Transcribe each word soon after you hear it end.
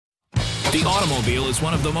The automobile is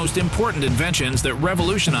one of the most important inventions that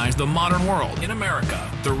revolutionized the modern world. In America,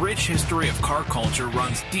 the rich history of car culture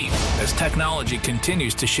runs deep as technology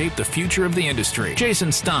continues to shape the future of the industry.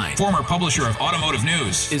 Jason Stein, former publisher of Automotive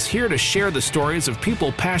News, is here to share the stories of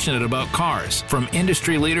people passionate about cars, from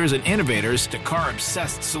industry leaders and innovators to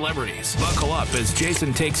car-obsessed celebrities. Buckle up as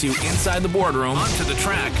Jason takes you inside the boardroom, onto the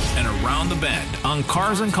track, and around the bend on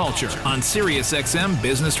Cars and Culture on SiriusXM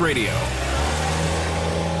Business Radio.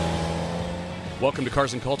 Welcome to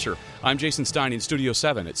Cars and Culture. I'm Jason Stein in Studio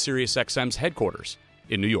 7 at SiriusXM's headquarters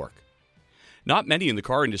in New York. Not many in the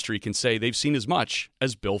car industry can say they've seen as much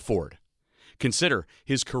as Bill Ford. Consider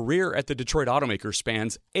his career at the Detroit automaker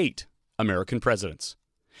spans 8 American presidents.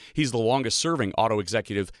 He's the longest-serving auto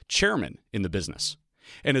executive chairman in the business.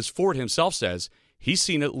 And as Ford himself says, he's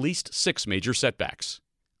seen at least 6 major setbacks,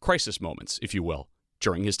 crisis moments, if you will,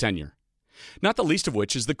 during his tenure. Not the least of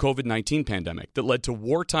which is the COVID-19 pandemic that led to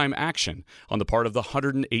wartime action on the part of the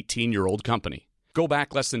 118-year-old company. Go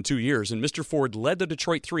back less than 2 years, and Mr. Ford led the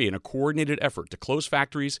Detroit Three in a coordinated effort to close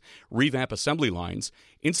factories, revamp assembly lines,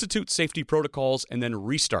 institute safety protocols, and then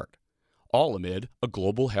restart, all amid a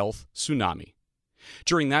global health tsunami.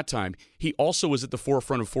 During that time, he also was at the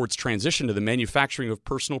forefront of Ford's transition to the manufacturing of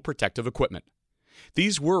personal protective equipment.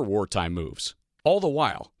 These were wartime moves. All the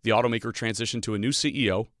while, the automaker transitioned to a new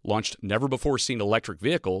CEO, launched never-before-seen electric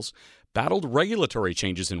vehicles, battled regulatory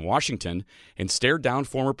changes in Washington, and stared down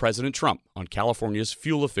former President Trump on California's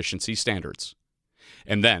fuel efficiency standards.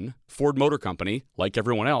 And then, Ford Motor Company, like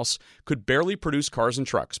everyone else, could barely produce cars and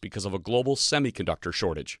trucks because of a global semiconductor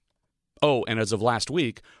shortage. Oh, and as of last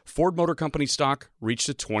week, Ford Motor Company stock reached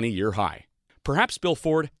a 20-year high. Perhaps Bill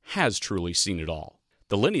Ford has truly seen it all.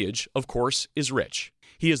 The lineage, of course, is rich.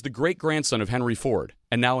 He is the great-grandson of Henry Ford,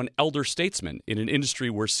 and now an elder statesman in an industry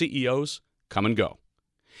where CEOs come and go.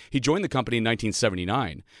 He joined the company in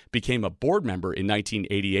 1979, became a board member in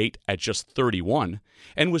 1988 at just 31,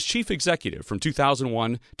 and was chief executive from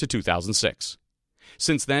 2001 to 2006.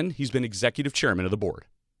 Since then, he's been executive chairman of the board.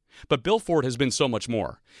 But Bill Ford has been so much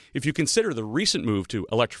more. If you consider the recent move to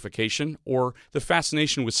electrification or the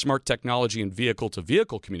fascination with smart technology and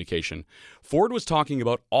vehicle-to-vehicle communication, Ford was talking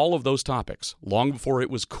about all of those topics long before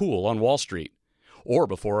it was cool on Wall Street, or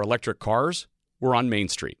before electric cars were on Main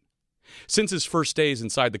Street. Since his first days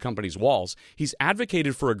inside the company's walls, he's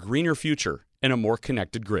advocated for a greener future and a more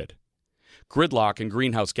connected grid. Gridlock and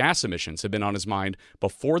greenhouse gas emissions have been on his mind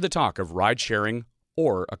before the talk of ride-sharing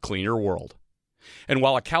or a cleaner world. And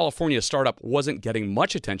while a California startup wasn't getting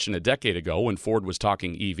much attention a decade ago when Ford was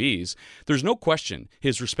talking EVs, there's no question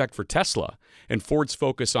his respect for Tesla and Ford's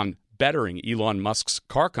focus on bettering Elon Musk's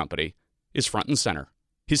car company is front and center.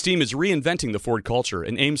 His team is reinventing the Ford culture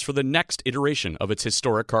and aims for the next iteration of its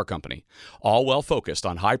historic car company, all well focused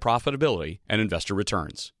on high profitability and investor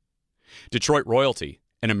returns. Detroit royalty,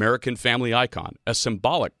 an American family icon, a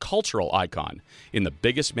symbolic cultural icon in the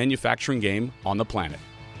biggest manufacturing game on the planet.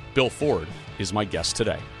 Bill Ford is my guest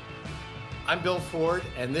today. I'm Bill Ford,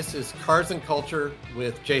 and this is Cars and Culture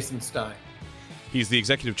with Jason Stein. He's the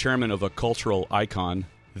executive chairman of a cultural icon,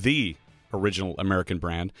 the original American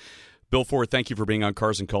brand. Bill Ford, thank you for being on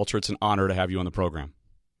Cars and Culture. It's an honor to have you on the program.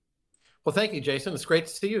 Well, thank you, Jason. It's great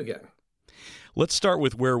to see you again. Let's start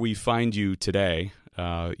with where we find you today.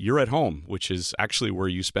 You're at home, which is actually where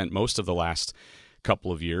you spent most of the last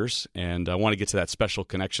couple of years, and I want to get to that special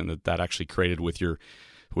connection that actually created with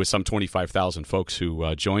some 25,000 folks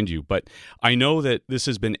who joined you. But I know that this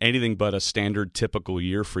has been anything but a standard, typical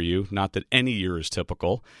year for you. Not that any year is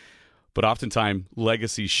typical, but oftentimes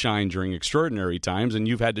legacies shine during extraordinary times, and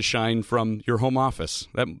you've had to shine from your home office.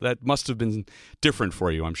 That must have been different for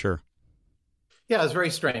you, I'm sure. Yeah, it was very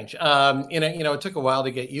strange. It took a while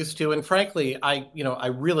to get used to, and frankly, I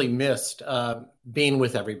really missed being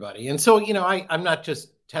with everybody. And so, I'm not just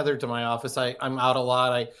tethered to my office. I'm out a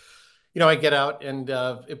lot. I get out and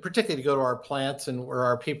particularly to go to our plants and where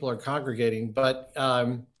our people are congregating. But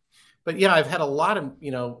yeah, I've had a lot of,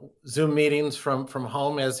 Zoom meetings from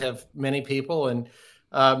home, as have many people. And,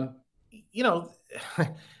 I'm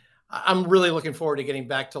really looking forward to getting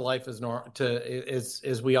back to life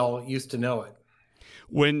as we all used to know it.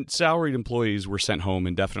 When salaried employees were sent home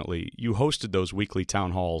indefinitely, you hosted those weekly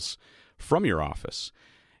town halls from your office.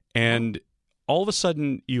 And all of a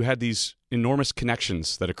sudden, you had these enormous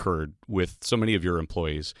connections that occurred with so many of your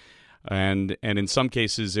employees. And in some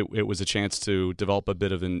cases, it was a chance to develop a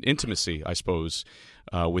bit of an intimacy, I suppose,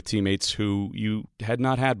 with teammates who you had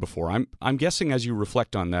not had before. I'm guessing as you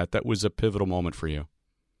reflect on that was a pivotal moment for you.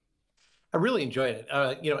 I really enjoyed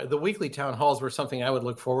it. The weekly town halls were something I would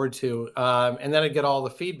look forward to, and then I'd get all the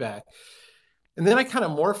feedback. And then I kind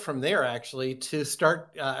of morphed from there, actually, to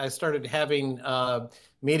start. I started having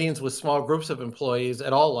meetings with small groups of employees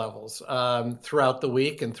at all levels throughout the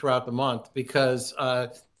week and throughout the month, because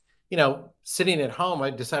sitting at home, I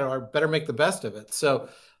decided I better make the best of it. So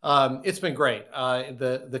it's been great.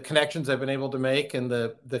 The connections I've been able to make, and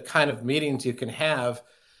the kind of meetings you can have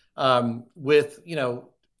with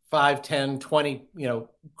 5, 10, 20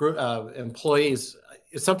 group, employees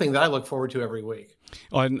is something that I look forward to every week.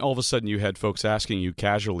 Oh, and all of a sudden you had folks asking you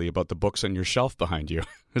casually about the books on your shelf behind you.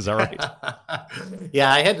 Is that right?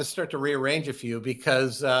 Yeah, I had to start to rearrange a few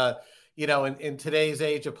because, in today's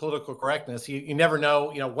age of political correctness, you never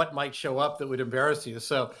know, what might show up that would embarrass you.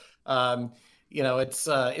 So, it's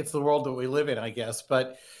the world that we live in, I guess.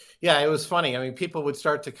 But yeah, it was funny. I mean, people would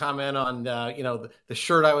start to comment on, the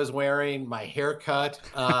shirt I was wearing, my haircut,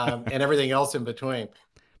 and everything else in between.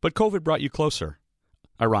 But COVID brought you closer,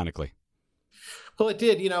 ironically. Well, it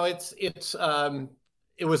did.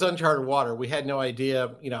 It was uncharted water. We had no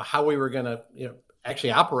idea, how we were going to,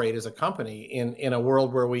 actually operate as a company in a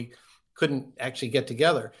world where we couldn't actually get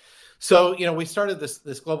together. So, we started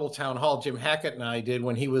this global town hall, Jim Hackett and I did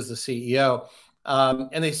when he was the CEO,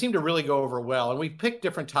 and they seemed to really go over well. And we picked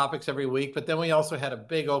different topics every week, but then we also had a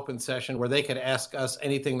big open session where they could ask us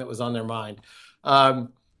anything that was on their mind. And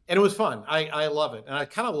it was fun. I love it. And I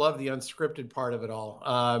kind of love the unscripted part of it all.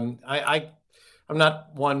 I'm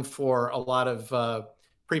not one for a lot of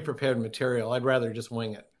pre-prepared material. I'd rather just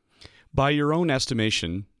wing it. By your own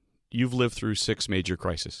estimation, you've lived through 6 major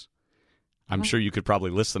crises. I'm sure you could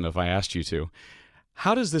probably list them if I asked you to.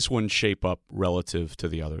 How does this one shape up relative to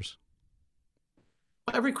the others?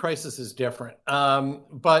 Every crisis is different.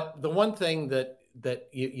 But the one thing that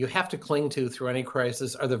you have to cling to through any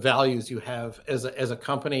crisis are the values you have as a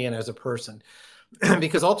company and as a person.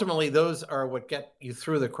 Because ultimately, those are what get you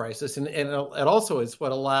through the crisis. And it also is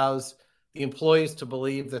what allows the employees to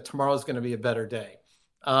believe that tomorrow is going to be a better day.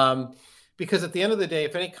 Because at the end of the day,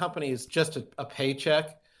 if any company is just a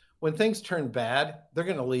paycheck, when things turn bad, they're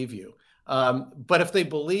going to leave you. But if they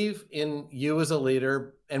believe in you as a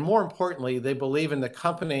leader, and more importantly, they believe in the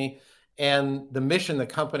company and the mission the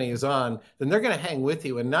company is on, then they're going to hang with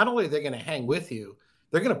you. And not only are they going to hang with you,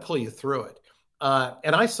 they're going to pull you through it.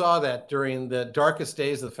 And I saw that during the darkest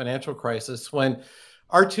days of the financial crisis when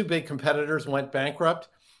our 2 big competitors went bankrupt,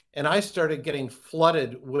 and I started getting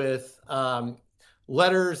flooded with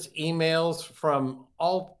letters, emails from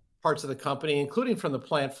all parts of the company, including from the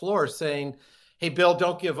plant floor, saying, "Hey, Bill,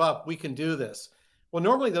 don't give up. We can do this." Well,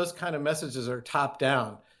 normally those kind of messages are top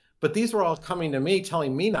down, but these were all coming to me,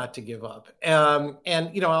 telling me not to give up. And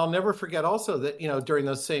I'll never forget also that during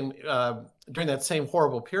that same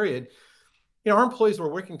horrible period, our employees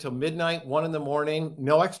were working till midnight, 1 a.m,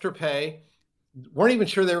 no extra pay, weren't even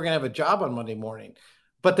sure they were going to have a job on Monday morning.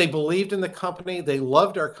 But they believed in the company, they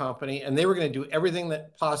loved our company, and they were going to do everything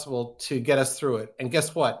that possible to get us through it. And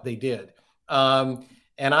guess what? They did. And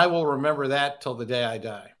I will remember that till the day I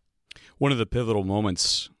die. One of the pivotal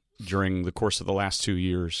moments during the course of the last 2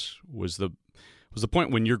 years was the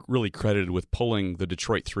point when you're really credited with pulling the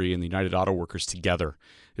Detroit Three and the United Auto Workers together.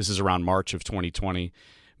 This is around March of 2020.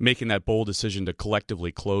 Making that bold decision to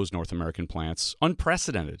collectively close North American plants,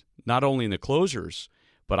 unprecedented, not only in the closures,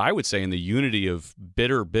 but I would say in the unity of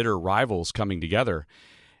bitter rivals coming together.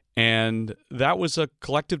 And that was a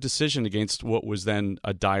collective decision against what was then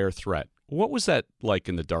a dire threat. What was that like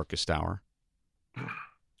in the darkest hour?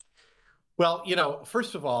 Well,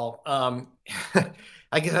 first of all,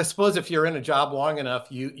 I suppose if you're in a job long enough,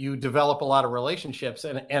 you develop a lot of relationships,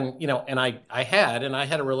 and I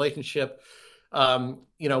had a relationship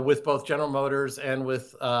with both General Motors and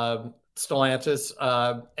with Stellantis,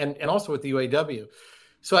 and also with the UAW.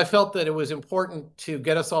 So I felt that it was important to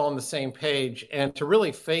get us all on the same page and to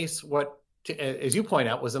really face as you point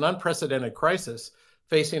out, was an unprecedented crisis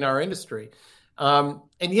facing our industry. And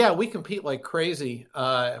yeah, we compete like crazy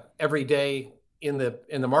every day in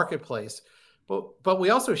the marketplace, but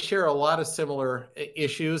we also share a lot of similar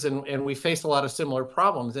issues, and we face a lot of similar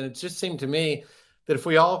problems. And it just seemed to me that if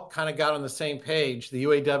we all kind of got on the same page, the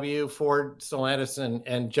UAW, Ford, Stellantis,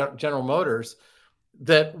 and General Motors,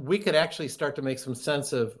 that we could actually start to make some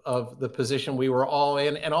sense of the position we were all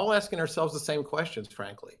in, and all asking ourselves the same questions,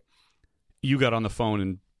 frankly. You got on the phone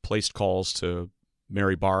and placed calls to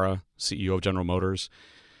Mary Barra, CEO of General Motors,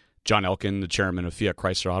 John Elkann, the chairman of Fiat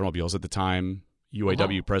Chrysler Automobiles at the time,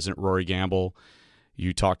 UAW President Rory Gamble.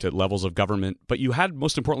 You talked at levels of government, but you had,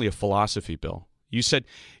 most importantly, a philosophy, Bill. You said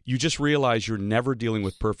you just realize you're never dealing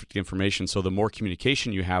with perfect information, so the more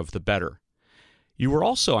communication you have, the better. You were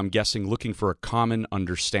also, I'm guessing, looking for a common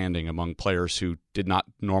understanding among players who did not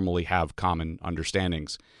normally have common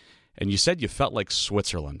understandings. and you said you felt like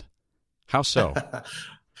Switzerland. How so?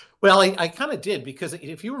 Well, I kind of did, because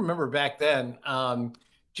if you remember back then,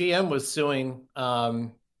 GM was suing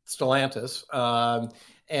Stellantis,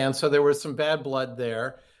 and so there was some bad blood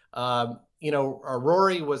there.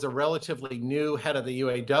 Rory was a relatively new head of the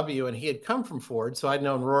UAW, and he had come from Ford, so I'd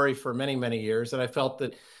known Rory for many, many years, and I felt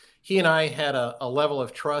that he and I had a level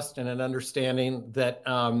of trust and an understanding that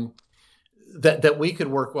that we could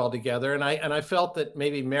work well together. And I felt that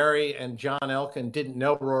maybe Mary and John Elkann didn't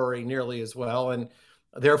know Rory nearly as well, and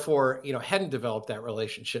therefore, hadn't developed that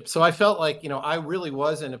relationship. So I felt like, I really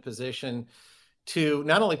was in a position to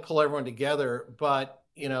not only pull everyone together, but,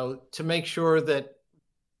 to make sure that,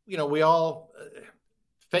 we all,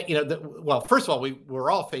 first of all, we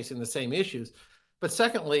were all facing the same issues. But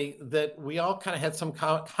secondly, that we all kind of had some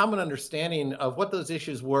common understanding of what those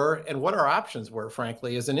issues were and what our options were,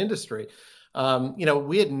 frankly, as an industry.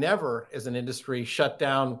 We had never, as an industry, shut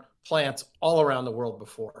down plants all around the world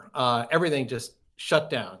before. Everything just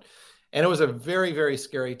shut down. And it was a very, very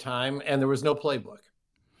scary time, and there was no playbook.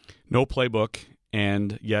 No playbook,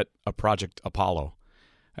 and yet a Project Apollo.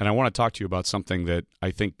 And I want to talk to you about something that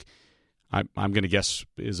I think I'm going to guess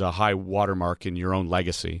is a high watermark in your own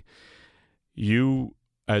legacy. You,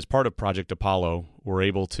 as part of Project Apollo, were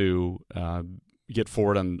able to get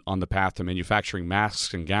Ford on the path to manufacturing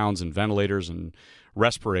masks and gowns and ventilators and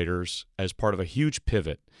respirators as part of a huge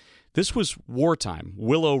pivot. This was wartime,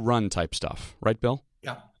 Willow Run type stuff, right, Bill?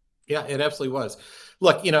 Yeah, it absolutely was.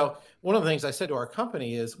 Look, one of the things I said to our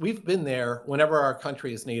company is we've been there whenever our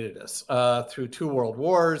country has needed us, through 2 world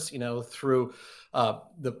wars, through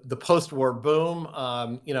the post-war boom,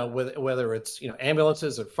 whether it's,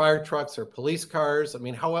 ambulances or fire trucks or police cars. I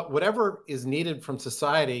mean, whatever is needed from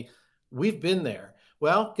society, we've been there.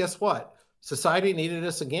 Well, guess what? Society needed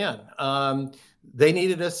us again. They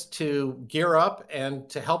needed us to gear up and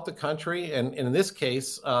to help the country, and in this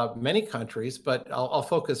case, many countries, but I'll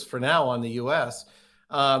focus for now on the U.S.,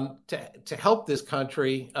 to help this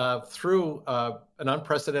country through an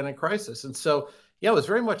unprecedented crisis. And so, it was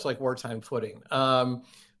very much like wartime footing.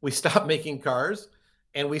 We stopped making cars,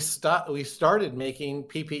 and we started making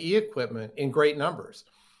PPE equipment in great numbers.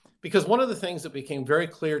 Because one of the things that became very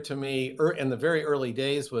clear to me in the very early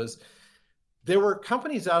days was there were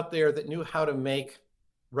companies out there that knew how to make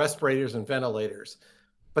respirators and ventilators,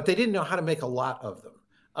 but they didn't know how to make a lot of them.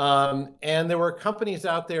 And there were companies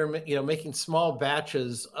out there, making small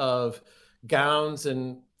batches of gowns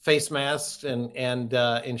and face masks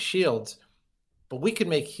and shields, but we could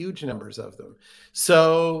make huge numbers of them.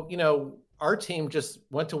 So, our team just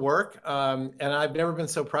went to work, and I've never been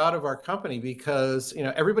so proud of our company because,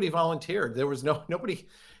 everybody volunteered. There was nobody.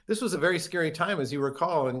 This was a very scary time, as you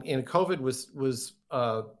recall, and COVID was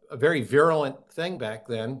a very virulent thing back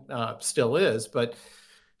then, still is, but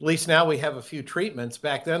at least now we have a few treatments.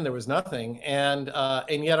 Back then there was nothing, and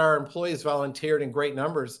yet our employees volunteered in great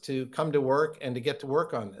numbers to come to work and to get to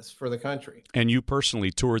work on this for the country. And you personally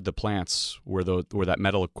toured the plants where that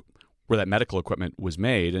medical equipment was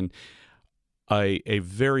made, and a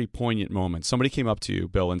very poignant moment. Somebody came up to you,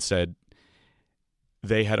 Bill, and said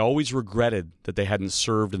they had always regretted that they hadn't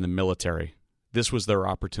served in the military. This was their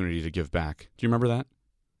opportunity to give back. Do you remember that?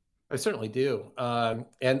 I certainly do. And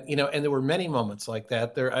there were many moments like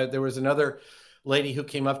that. There was another lady who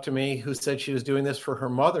came up to me who said she was doing this for her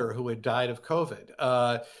mother who had died of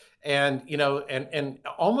COVID. And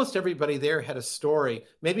almost everybody there had a story,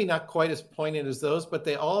 maybe not quite as poignant as those, but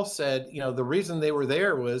they all said, the reason they were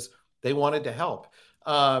there was they wanted to help.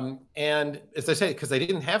 And as I say, because they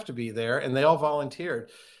didn't have to be there, and they all volunteered.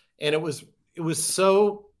 And it was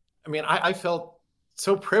so, I felt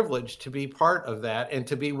so privileged to be part of that and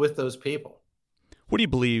to be with those people. What do you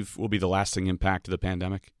believe will be the lasting impact of the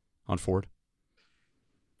pandemic on Ford?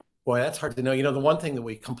 Boy, that's hard to know. The one thing that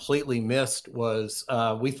we completely missed was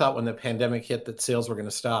we thought when the pandemic hit that sales were going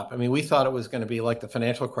to stop. We thought it was going to be like the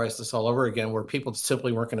financial crisis all over again, where people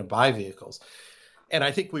simply weren't going to buy vehicles. And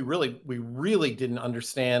I think we really didn't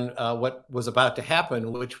understand what was about to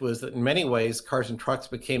happen, which was that in many ways, cars and trucks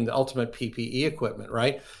became the ultimate PPE equipment,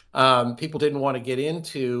 right? People didn't want to get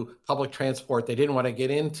into public transport. They didn't want to get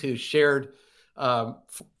into shared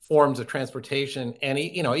forms of transportation. And,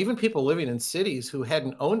 even people living in cities who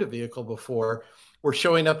hadn't owned a vehicle before were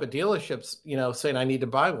showing up at dealerships, saying, I need to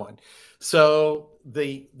buy one. So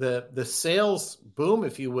the sales boom,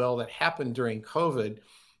 if you will, that happened during COVID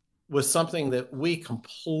was something that we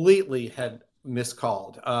completely had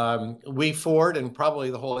miscalled. We, Ford, and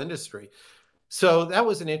probably the whole industry. So that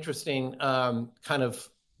was an interesting kind of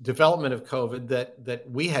development of COVID that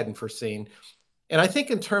we hadn't foreseen. And I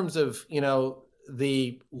think in terms of,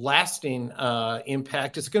 the lasting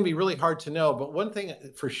impact, it's going to be really hard to know. But one thing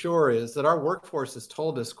for sure is that our workforce has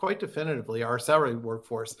told us quite definitively, our salaried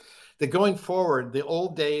workforce, that going forward, the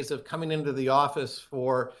old days of coming into the office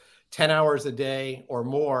for 10 hours a day or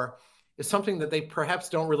more is something that they perhaps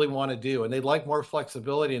don't really want to do. And they'd like more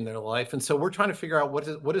flexibility in their life. And so we're trying to figure out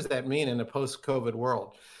what does that mean in a post-COVID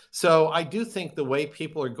world. So I do think the way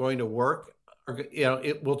people are going to work,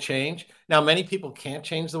 it will change. Now, many people can't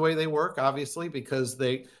change the way they work, obviously, because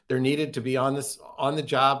they're needed to be on the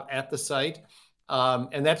job at the site.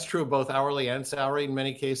 And that's true of both hourly and salary in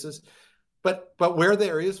many cases. But where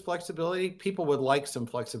there is flexibility, people would like some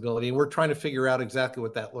flexibility, and we're trying to figure out exactly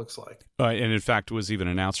what that looks like. And in fact, it was even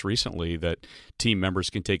announced recently that team members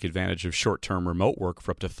can take advantage of short-term remote work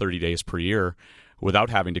for up to 30 days per year without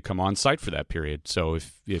having to come on site for that period. So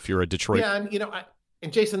if you're a Detroit... Yeah,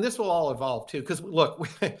 and Jason, this will all evolve too, because look,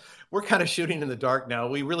 we're kind of shooting in the dark now.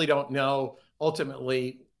 We really don't know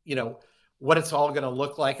ultimately, what it's all going to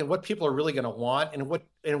look like and what people are really going to want and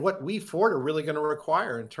what we Ford are really going to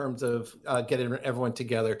require in terms of getting everyone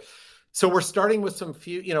together. So we're starting with some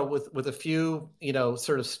few, with a few,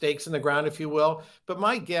 sort of stakes in the ground, if you will. But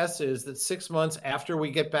my guess is that 6 months after we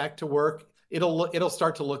get back to work, it'll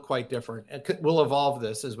start to look quite different. And we'll evolve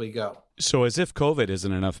this as we go. So as if COVID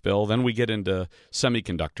isn't enough, Bill, then we get into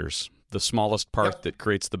semiconductors, the smallest part that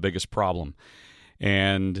creates the biggest problem.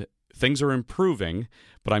 And things are improving,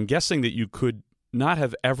 but I'm guessing that you could not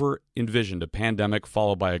have ever envisioned a pandemic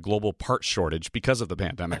followed by a global part shortage because of the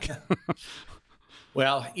pandemic.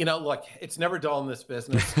 Well, look, it's never dull in this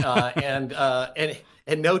business, and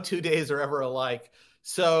no 2 days are ever alike.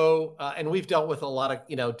 So, and we've dealt with a lot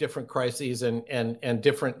of, different crises and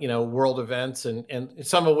different, world events and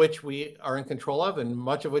some of which we are in control of and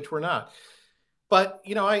much of which we're not. But,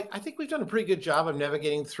 I think we've done a pretty good job of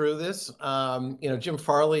navigating through this. Jim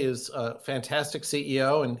Farley is a fantastic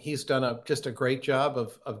CEO, and he's done just a great job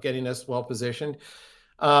of getting us well positioned.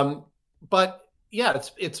 But yeah,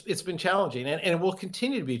 it's been challenging, and it will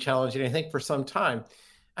continue to be challenging, I think, for some time.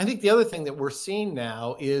 I think the other thing that we're seeing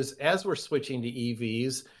now is as we're switching to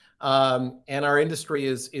EVs, and our industry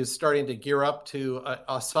is starting to gear up to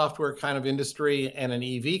a software kind of industry and an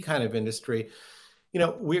EV kind of industry,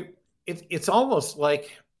 it's almost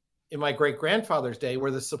like in my great-grandfather's day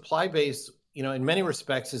where the supply base, in many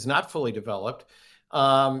respects is not fully developed.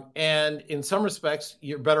 And in some respects,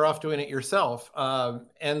 you're better off doing it yourself.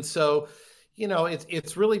 And so,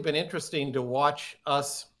 it's really been interesting to watch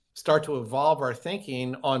us start to evolve our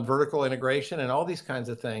thinking on vertical integration and all these kinds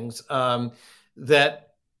of things that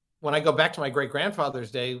when I go back to my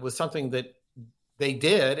great-grandfather's day was something that they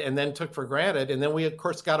did and then took for granted. And then we, of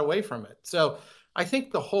course, got away from it. So I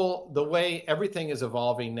think the way everything is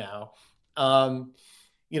evolving now, the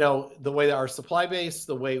way that our supply base,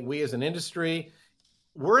 the way we as an industry,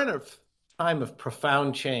 we're in a time of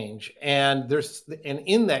profound change, and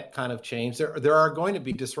in that kind of change, there are going to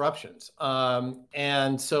be disruptions,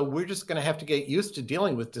 and so we're just going to have to get used to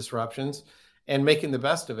dealing with disruptions and making the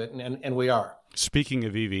best of it, and we are. Speaking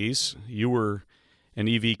of EVs, you were an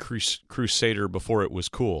EV crusader before it was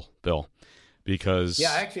cool, Bill, because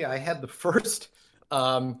actually I had the first.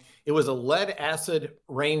 It was a lead acid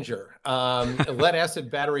Ranger, a lead acid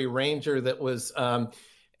battery Ranger that was.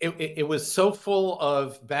 It was so full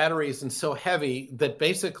of batteries and so heavy that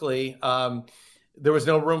basically there was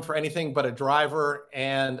no room for anything but a driver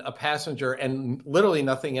and a passenger and literally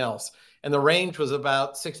nothing else. And the range was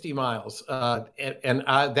about 60 miles.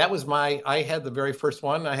 That was I had the very first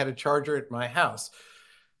one. I had a charger at my house.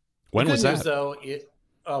 When was that? Though,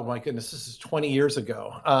 oh my goodness, this is 20 years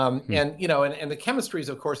ago. And the chemistries,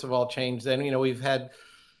 of course, have all changed. Then,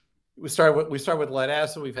 we started with lead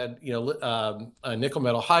acid. We've had nickel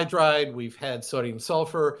metal hydride. We've had sodium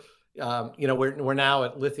sulfur. We're now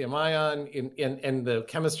at lithium ion. And the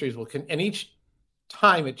chemistries and each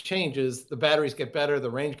time it changes, the batteries get better, the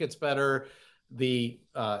range gets better, the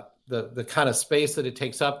kind of space that it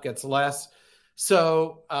takes up gets less.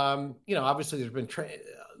 So obviously there's been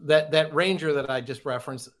that Ranger that I just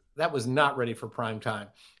referenced, that was not ready for prime time.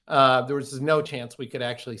 There was no chance we could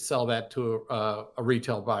actually sell that to a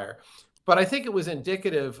retail buyer. But I think it was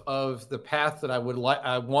indicative of the path that I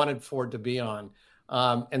wanted Ford to be on,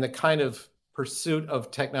 and the kind of pursuit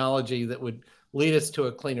of technology that would lead us to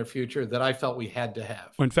a cleaner future that I felt we had to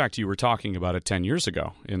have. Well, in fact, you were talking about it 10 years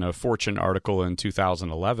ago in a Fortune article in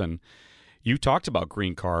 2011. You talked about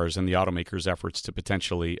green cars and the automaker's efforts to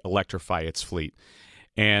potentially electrify its fleet.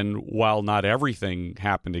 And while not everything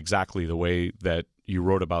happened exactly the way that you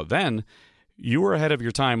wrote about then, You were ahead of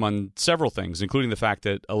your time on several things, including the fact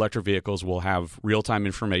that electric vehicles will have real-time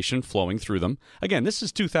information flowing through them. Again, this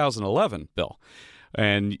is 2011, Bill.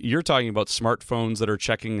 And you're talking about smartphones that are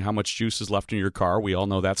checking how much juice is left in your car. We all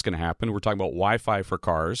know that's going to happen. We're talking about Wi-Fi for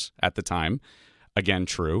cars at the time. Again,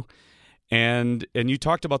 true. And you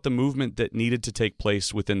talked about the movement that needed to take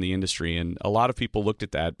place within the industry. And a lot of people looked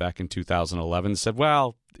at that back in 2011 and said,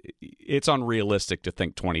 well, it's unrealistic to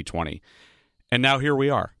think 2020. And now here we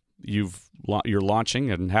are. You're launching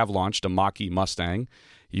and have launched a Mach-E Mustang.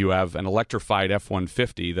 You have an electrified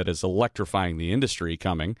F-150 that is electrifying the industry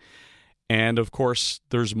coming. And, of course,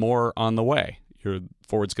 there's more on the way.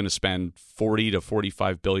 Ford's going to spend $40 to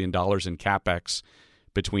 $45 billion in CapEx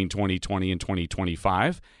between 2020 and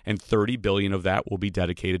 2025, and $30 billion of that will be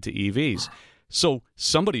dedicated to EVs. So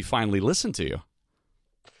somebody finally listened to you.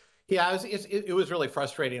 Yeah, it was really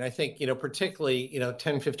frustrating. I think, particularly,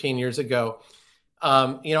 10, 15 years ago,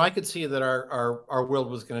 I could see that our world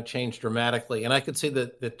was going to change dramatically. And I could see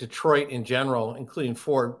that Detroit in general, including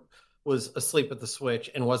Ford, was asleep at the switch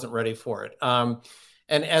and wasn't ready for it.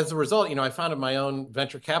 And as a result, I founded my own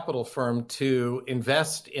venture capital firm to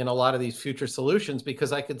invest in a lot of these future solutions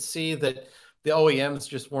because I could see that the OEMs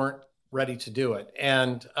just weren't ready to do it.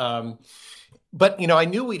 And but I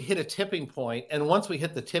knew we'd hit a tipping point, and once we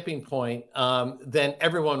hit the tipping point, then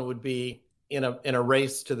everyone would be in a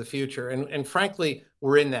race to the future. And frankly,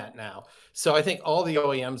 we're in that now. So I think all the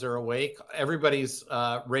OEMs are awake. Everybody's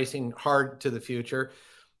racing hard to the future.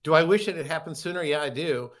 Do I wish it had happened sooner? Yeah, I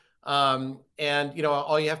do. And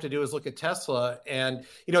all you have to do is look at Tesla. And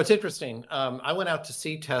it's interesting. I went out to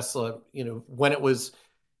see Tesla. When it was,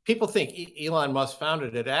 people think Elon Musk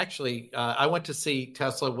founded it. Actually, I went to see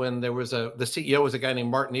Tesla when there was the CEO was a guy named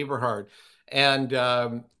Martin Eberhard. And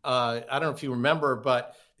I don't know if you remember,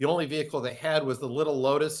 but the only vehicle they had was the little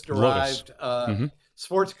Lotus-derived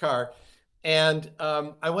sports car. And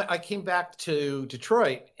I came back to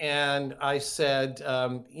Detroit and I said,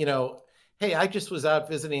 hey, I just was out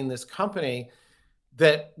visiting this company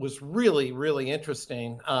that was really, really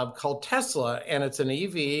interesting called Tesla, and it's an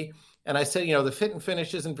EV. And I said, the fit and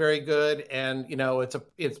finish isn't very good, and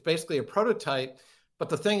it's basically a prototype, but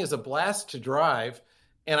the thing is a blast to drive,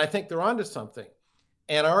 and I think they're onto something.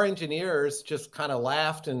 And our engineers just kind of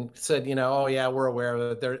laughed and said, oh yeah, we're aware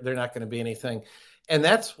of it. They're not going to be anything. And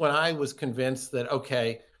that's when I was convinced that,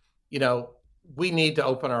 okay, we need to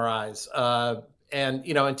open our eyes.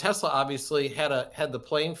 And Tesla obviously had the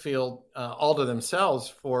playing field all to themselves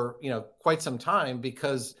for, quite some time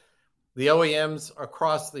because the OEMs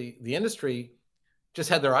across the industry just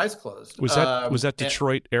had their eyes closed. Was that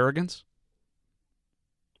Detroit arrogance?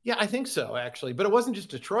 Yeah, I think so, actually. But it wasn't just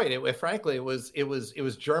Detroit. Frankly, it was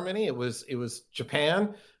Germany. It was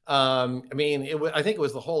Japan. I think it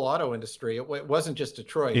was the whole auto industry. It wasn't just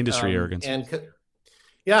Detroit. Industry arrogance.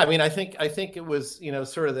 Yeah, I think it was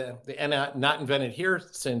sort of the not invented here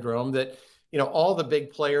syndrome that all the big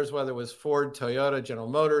players, whether it was Ford, Toyota, General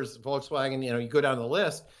Motors, Volkswagen, you go down the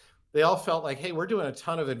list, they all felt like, hey, we're doing a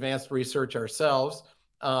ton of advanced research ourselves.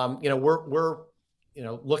 We're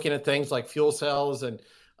looking at things like fuel cells and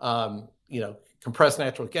compressed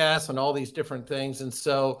natural gas and all these different things, and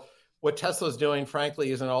so what Tesla's doing, frankly,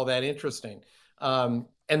 isn't all that interesting. And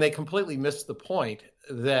they completely missed the point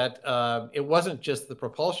that it wasn't just the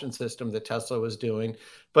propulsion system that Tesla was doing,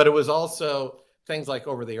 but it was also things like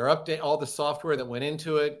over-the-air update, all the software that went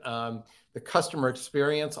into it, the customer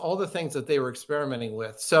experience, all the things that they were experimenting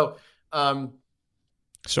with. So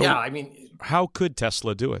yeah, how could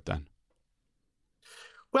Tesla do it then?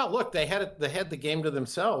 Well, look, they had the game to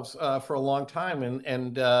themselves for a long time,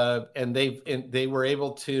 and they were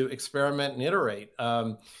able to experiment and iterate.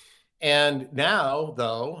 And now,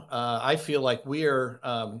 though, I feel like we are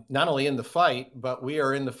not only in the fight, but we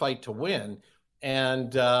are in the fight to win.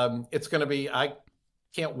 And it's going to be. I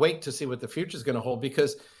can't wait to see what the future is going to hold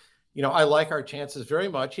because, I like our chances very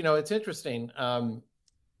much. It's interesting.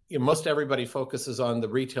 Most everybody focuses on the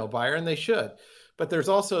retail buyer, and they should. But there's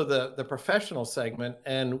also the professional segment,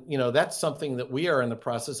 and that's something that we are in the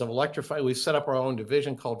process of electrifying. We've set up our own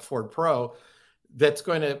division called Ford Pro that's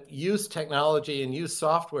going to use technology and use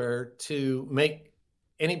software to make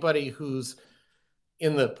anybody who's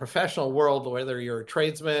in the professional world, whether you're a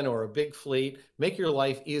tradesman or a big fleet, make your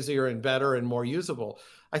life easier and better and more usable.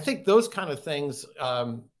 I think those kind of things,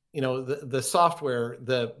 the software,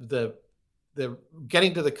 the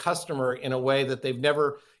getting to the customer in a way that they've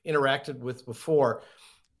never interacted with before.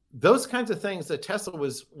 Those kinds of things that Tesla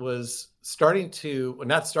was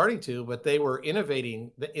not starting to, but they were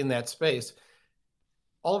innovating in that space,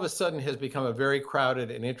 all of a sudden has become a very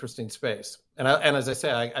crowded and interesting space. And as I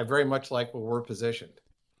say, I very much like where we're positioned.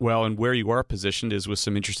 Well, and where you are positioned is with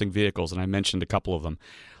some interesting vehicles, and I mentioned a couple of them.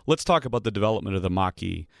 Let's talk about the development of the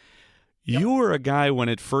Mach-E. Yep. You were a guy when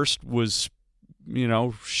it first was,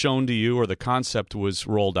 shown to you, or the concept was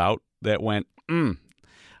rolled out, that went,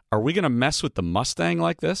 are we going to mess with the Mustang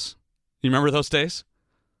like this? You remember those days?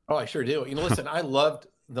 Oh, I sure do. Listen, I loved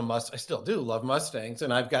the Mustang. I still do love Mustangs,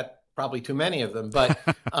 and I've got probably too many of them. But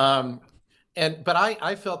I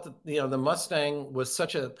felt that the Mustang was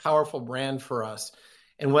such a powerful brand for us.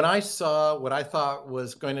 And when I saw what I thought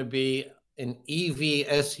was going to be an EV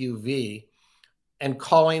SUV and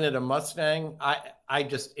calling it a Mustang,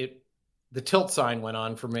 the tilt sign went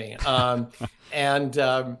on for me. I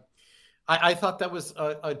thought that was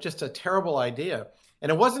just a terrible idea.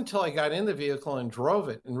 And it wasn't until I got in the vehicle and drove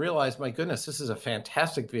it and realized, my goodness, this is a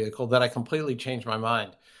fantastic vehicle, that I completely changed my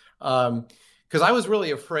mind. Because I was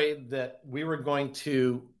really afraid that we were going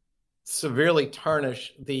to severely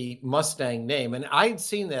tarnish the Mustang name. And I'd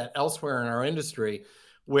seen that elsewhere in our industry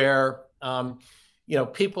where,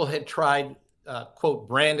 people had tried, quote,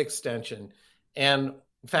 brand extension. And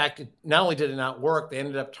in fact, not only did it not work, they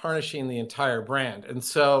ended up tarnishing the entire brand. And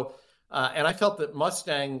so, and I felt that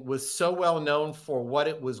Mustang was so well known for what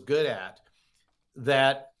it was good at,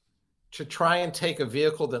 that to try and take a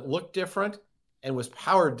vehicle that looked different and was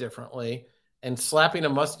powered differently and slapping a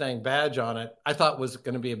Mustang badge on it, I thought was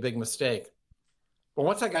going to be a big mistake. But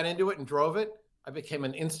once I got into it and drove it, I became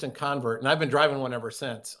an instant convert, and I've been driving one ever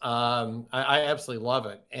since. I absolutely love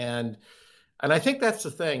it. And I think that's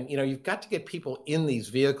the thing. You've got to get people in these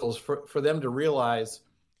vehicles for them to realize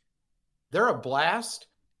they're a blast.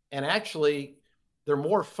 And actually, they're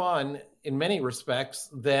more fun in many respects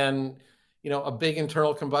than, a big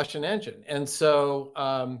internal combustion engine. And so,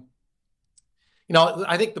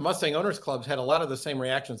 I think the Mustang Owners Clubs had a lot of the same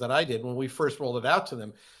reactions that I did when we first rolled it out to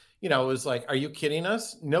them. It was like, are you kidding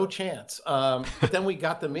us? No chance. But then we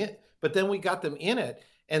got them in. But then we got them in it,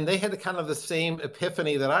 and they had the same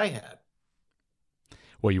epiphany that I had.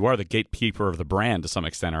 Well, you are the gatekeeper of the brand to some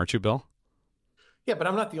extent, aren't you, Bill? Yeah, but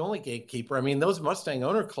I'm not the only gatekeeper. I mean, those Mustang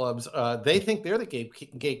owner clubs, they think they're the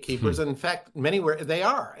gatekeepers. And in fact, many they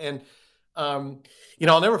are. And, I'll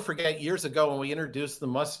never forget years ago when we introduced the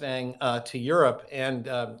Mustang to Europe. And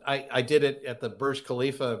I did it at the Burj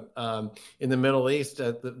Khalifa in the Middle East,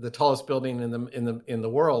 the tallest building in the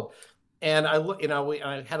world. And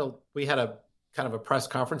we had a kind of a press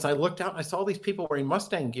conference. I looked out and I saw all these people wearing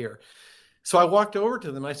Mustang gear. So I walked over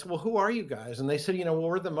to them. I said, well, who are you guys? And they said,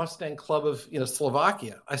 we're the Mustang Club of,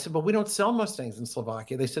 Slovakia. I said, but we don't sell Mustangs in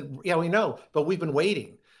Slovakia. They said, yeah, we know, but we've been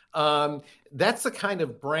waiting. That's the kind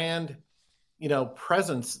of brand,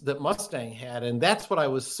 presence that Mustang had. And that's what I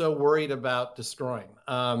was so worried about destroying.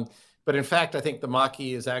 But in fact, I think the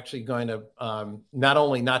Mach-E is actually going to not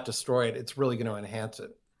only not destroy it, it's really going to enhance it.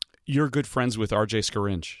 You're good friends with RJ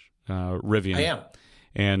Scaringe, Rivian. I am.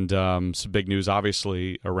 And some big news,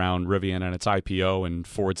 obviously, around Rivian and its IPO and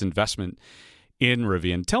Ford's investment in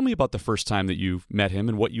Rivian. Tell me about the first time that you met him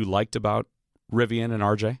and what you liked about Rivian and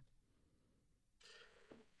RJ.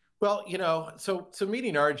 Well, so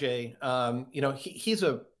meeting RJ, he's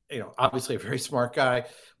obviously a very smart guy.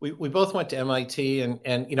 We both went to MIT,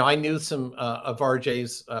 and I knew some of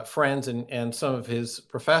RJ's friends and some of his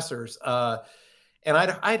professors. And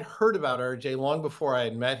I'd heard about RJ long before I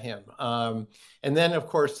had met him. And then, of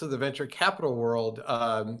course, to the venture capital world,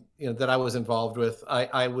 that I was involved with,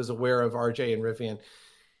 I was aware of RJ and Rivian.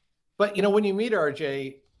 But, when you meet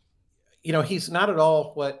RJ, he's not at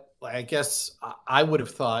all what I guess I would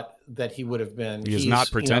have thought that he would have been. He's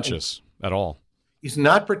not pretentious at all. He's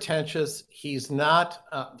not pretentious. He's not,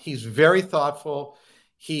 he's very thoughtful.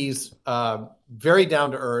 He's very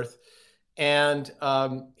down to earth. And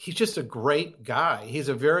he's just a great guy. He's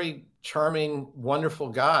a very charming, wonderful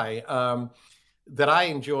guy that I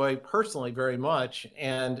enjoy personally very much.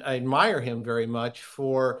 And I admire him very much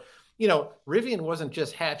for, Rivian wasn't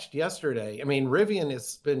just hatched yesterday. I mean, Rivian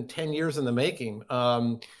has been 10 years in the making.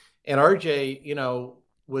 And RJ,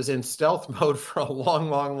 was in stealth mode for a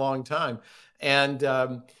long, long, long time. And,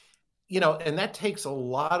 and that takes a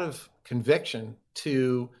lot of conviction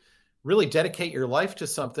to really dedicate your life to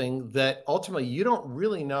something that ultimately you don't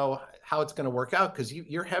really know how it's going to work out, because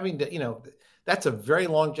you're having to, that's a very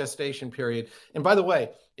long gestation period. And by the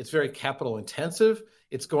way, it's very capital intensive.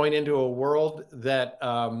 It's going into a world that,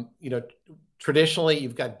 traditionally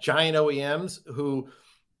you've got giant OEMs who,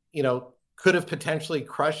 could have potentially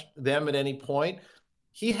crushed them at any point.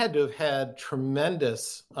 He had to have had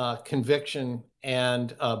tremendous conviction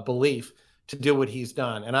and belief to do what he's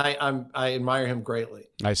done. And I admire him greatly.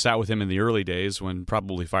 I sat with him in the early days when,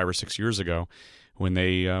 probably 5 or 6 years ago, when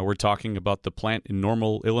they were talking about the plant in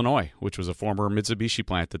Normal, Illinois, which was a former Mitsubishi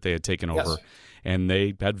plant that they had taken over. Yes. And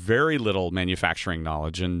they had very little manufacturing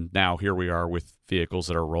knowledge, and now here we are with vehicles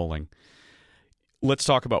that are rolling. Let's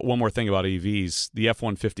talk about one more thing about EVs, the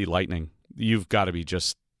F-150 Lightning. You've got to be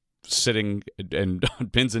just sitting and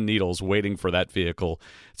pins and needles waiting for that vehicle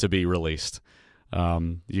to be released.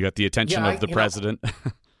 You got the attention of the president.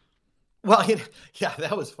 Well, yeah,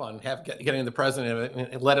 that was fun. Getting the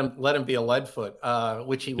president and let him be a leadfoot,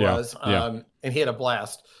 which he was, and he had a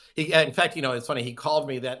blast. In fact, it's funny. He called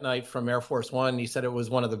me that night from Air Force One. He said it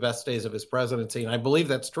was one of the best days of his presidency, and I believe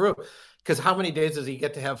that's true. Because how many days does he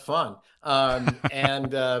get to have fun?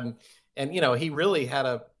 And he really had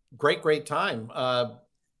a great time.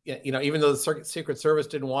 Even though the Secret Service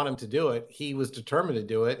didn't want him to do it, he was determined to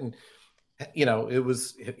do it, and it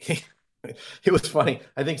was. It was funny.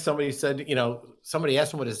 I think somebody said, somebody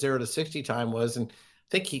asked him what his 0 to 60 time was, and I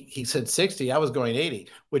think he said 60. I was going 80,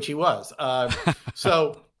 which he was. But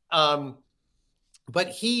no,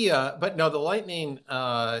 the Lightning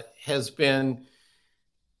has been,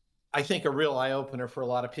 I think, a real eye opener for a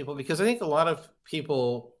lot of people, because I think a lot of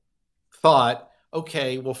people thought,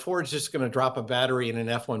 okay, well, Ford's just going to drop a battery in an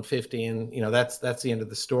F-150, and that's the end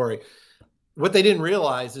of the story. What they didn't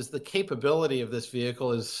realize is the capability of this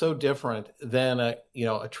vehicle is so different than a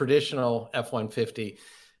traditional F-150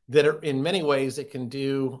 that in many ways it can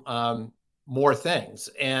do more things.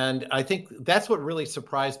 And I think that's what really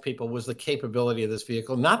surprised people, was the capability of this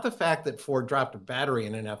vehicle, not the fact that Ford dropped a battery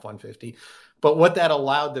in an F-150, but what that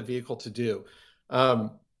allowed the vehicle to do.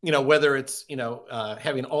 Whether it's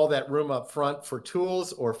having all that room up front for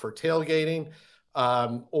tools or for tailgating.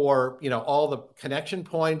 Or all the connection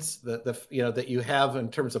points that you have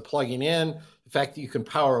in terms of plugging in, the fact that you can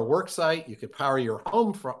power a work site, you could power your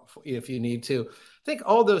home if you need to. I think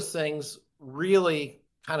all those things really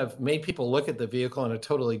kind of made people look at the vehicle in a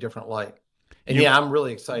totally different light. And I'm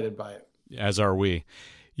really excited by it. As are we.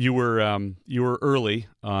 You were early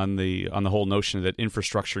on the whole notion that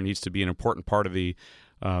infrastructure needs to be an important part of the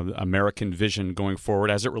American vision going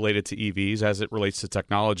forward, as it related to EVs, as it relates to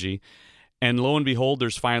technology. And lo and behold,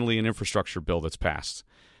 there's finally an infrastructure bill that's passed,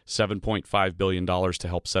 $7.5 billion to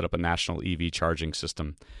help set up a national EV charging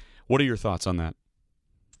system. What are your thoughts on that?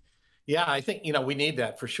 Yeah, I think, we need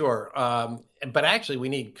that for sure. But actually, we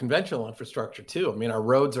need conventional infrastructure too. I mean, our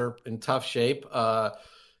roads are in tough shape. Our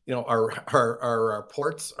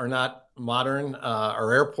ports are not modern.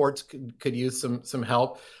 Our airports could use some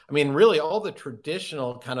help. I mean, really, all the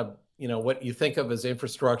traditional kind of what you think of as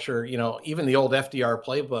infrastructure, even the old FDR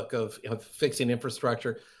playbook of fixing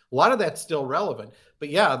infrastructure, a lot of that's still relevant. But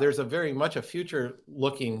yeah, there's a very much a future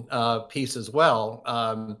looking piece as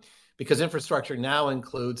well, because infrastructure now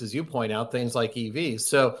includes, as you point out, things like EVs.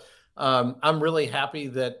 So I'm really happy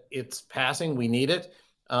that it's passing. We need it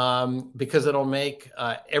because it'll make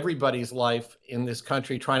everybody's life in this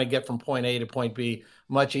country trying to get from point A to point B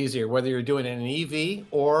much easier, whether you're doing it in an EV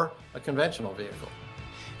or a conventional vehicle.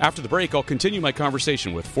 After the break, I'll continue my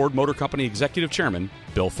conversation with Ford Motor Company Executive Chairman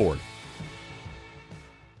Bill Ford.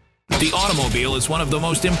 The automobile is one of the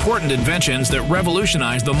most important inventions that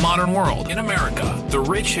revolutionized the modern world. In America, the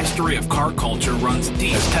rich history of car culture runs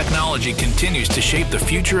deep as technology continues to shape the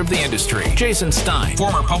future of the industry. Jason Stein,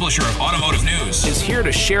 former publisher of Automotive News, is here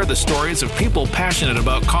to share the stories of people passionate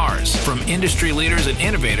about cars, from industry leaders and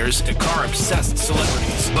innovators to car-obsessed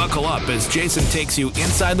celebrities. Buckle up as Jason takes you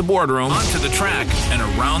inside the boardroom, onto the track, and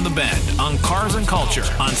around the bend on Cars and Culture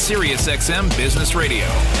on SiriusXM Business Radio.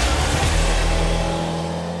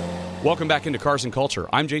 Welcome back into Cars and Culture.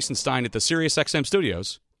 I'm Jason Stein at the SiriusXM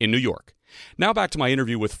studios in New York. Now back to my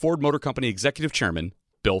interview with Ford Motor Company Executive Chairman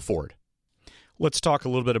Bill Ford. Let's talk a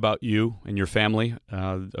little bit about you and your family.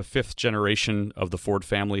 A fifth generation of the Ford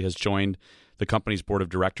family has joined the company's board of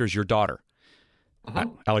directors. Your daughter,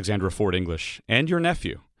 Alexandra Ford English, and your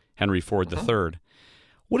nephew, Henry Ford III.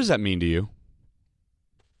 What does that mean to you?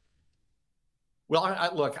 Well,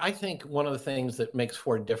 I think one of the things that makes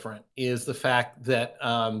Ford different is the fact that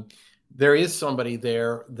there is somebody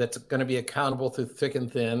there that's going to be accountable through thick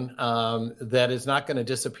and thin, that is not going to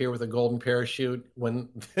disappear with a golden parachute when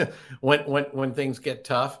when things get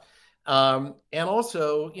tough, and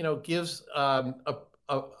also gives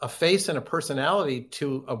a face and a personality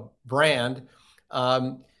to a brand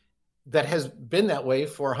that has been that way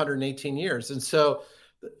for 118 years. And so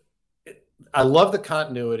I love the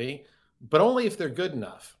continuity, but only if they're good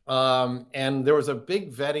enough. And there was a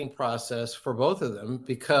big vetting process for both of them,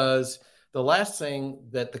 because the last thing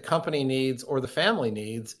that the company needs or the family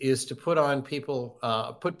needs is to put people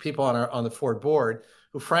on the Ford board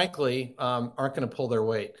who, frankly, aren't going to pull their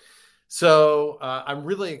weight. So I'm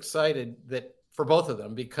really excited that for both of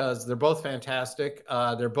them because they're both fantastic.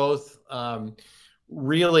 They're both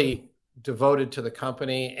really devoted to the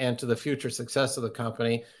company and to the future success of the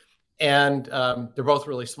company. And they're both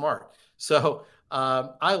really smart. So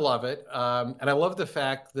I love it. And I love the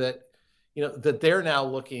fact that, that they're now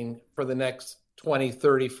looking for the next 20,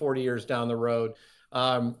 30, 40 years down the road.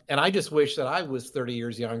 And I just wish that I was 30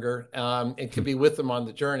 years younger and could be with them on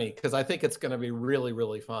the journey because I think it's going to be really,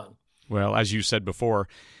 really fun. Well, as you said before,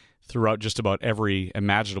 throughout just about every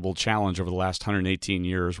imaginable challenge over the last 118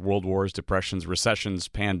 years, world wars, depressions, recessions,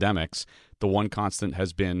 pandemics, the one constant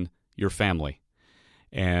has been your family.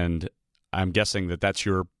 And I'm guessing that's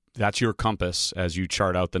your compass as you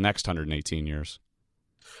chart out the next 118 years.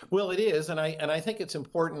 Well, it is, and I think it's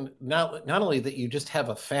important not only that you just have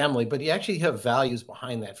a family, but you actually have values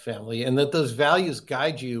behind that family, and that those values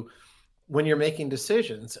guide you when you're making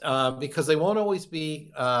decisions, because they won't always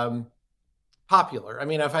be popular. I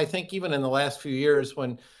mean, if I think even in the last few years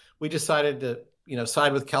when we decided to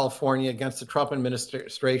side with California against the Trump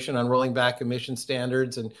administration on rolling back emission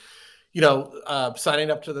standards and signing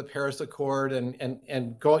up to the Paris Accord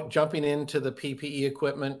and jumping into the PPE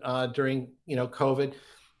equipment during COVID.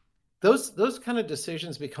 Those kind of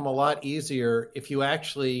decisions become a lot easier if you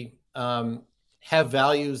actually have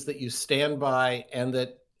values that you stand by and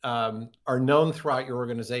that are known throughout your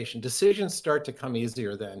organization. Decisions start to come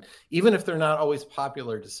easier then, even if they're not always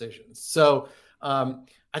popular decisions. So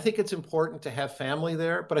I think it's important to have family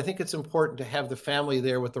there, but I think it's important to have the family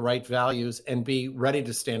there with the right values and be ready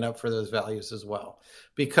to stand up for those values as well.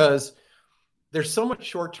 Because there's so much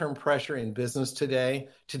short-term pressure in business today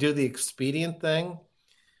to do the expedient thing,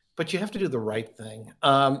 but you have to do the right thing.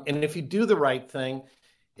 And if you do the right thing,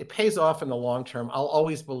 it pays off in the long term. I'll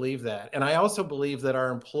always believe that. And I also believe that our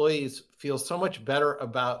employees feel so much better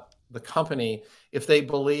about the company if they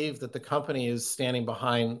believe that the company is standing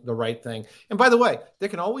behind the right thing. And by the way, there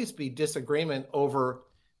can always be disagreement over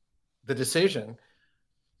the decision,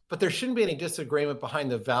 but there shouldn't be any disagreement behind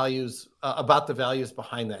the values, about the values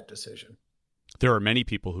behind that decision. There are many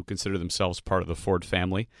people who consider themselves part of the Ford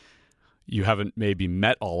family. You haven't maybe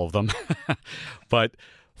met all of them, but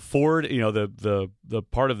Ford, the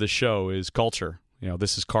part of the show is culture.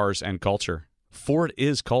 This is cars and culture. Ford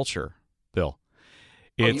is culture, Bill.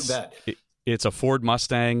 You bet. It's a Ford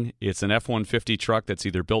Mustang. It's an F-150 truck that's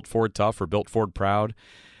either built Ford tough or built Ford proud.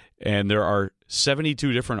 And there are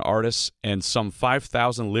 72 different artists and some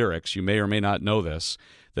 5,000 lyrics, you may or may not know this,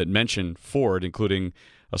 that mention Ford, including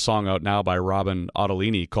a song out now by Robin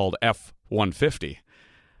Ottolini called F-150.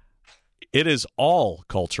 It is all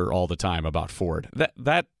culture all the time about Ford.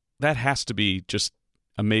 That has to be just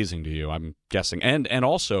amazing to you, I'm guessing, and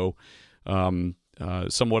also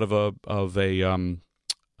somewhat of a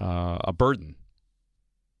burden.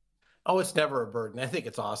 Oh, it's never a burden. I think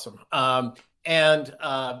it's awesome. It's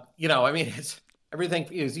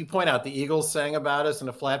everything. As you point out, the Eagles sang about us in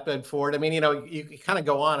a flatbed Ford. I mean, you kind of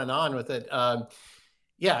go on and on with it.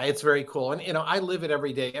 Yeah, it's very cool. And, I live it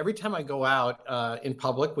every day. Every time I go out in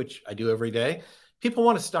public, which I do every day, people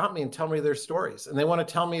want to stop me and tell me their stories. And they want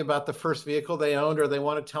to tell me about the first vehicle they owned, or they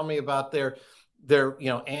want to tell me about their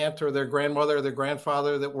aunt or their grandmother or their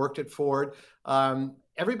grandfather that worked at Ford.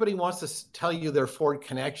 Everybody wants to tell you their Ford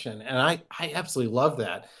connection. And I absolutely love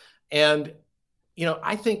that. And,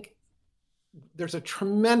 I think there's a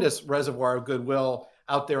tremendous reservoir of goodwill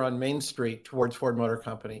out there on Main Street towards Ford Motor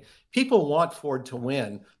Company. People want Ford to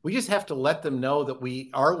win. We just have to let them know that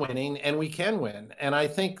we are winning and we can win. And I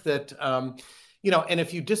think that, and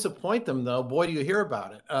if you disappoint them, though, boy, do you hear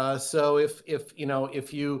about it. So if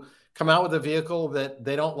you come out with a vehicle that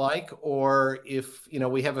they don't like, or if,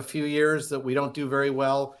 we have a few years that we don't do very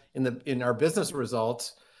well in our business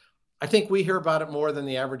results, I think we hear about it more than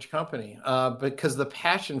the average company, because the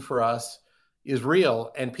passion for us is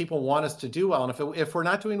real and people want us to do well. And if we're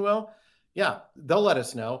not doing well, yeah, they'll let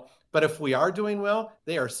us know. But if we are doing well,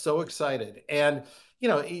 they are so excited. And,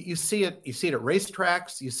 you see it at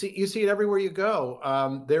racetracks, you see it everywhere you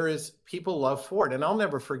go. People love Ford. And I'll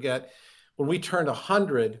never forget when we turned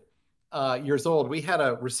 100 years old, we had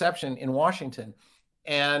a reception in Washington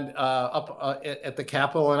and up at the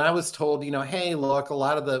Capitol. And I was told, hey, look, a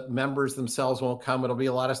lot of the members themselves won't come. It'll be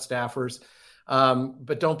a lot of staffers.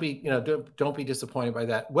 But don't be disappointed by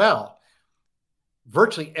that. Well,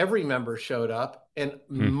 virtually every member showed up, and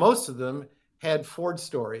most of them had Ford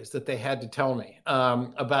stories that they had to tell me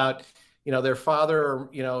about, their father,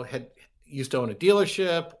 had used to own a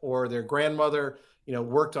dealership, or their grandmother,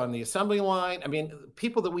 worked on the assembly line. I mean,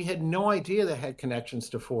 people that we had no idea that had connections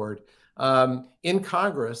to Ford in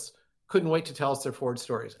Congress couldn't wait to tell us their Ford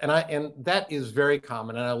stories. And that is very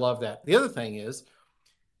common, and I love that. The other thing is,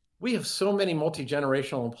 we have so many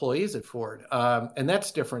multi-generational employees at Ford, and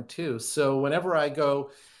that's different too. So whenever I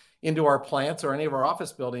go into our plants or any of our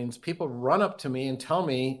office buildings, people run up to me and tell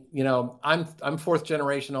me, I'm fourth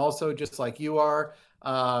generation also, just like you are.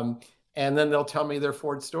 And then they'll tell me their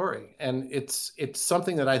Ford story. And it's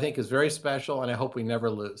something that I think is very special, and I hope we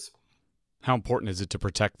never lose. How important is it to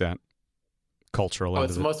protect that cultural end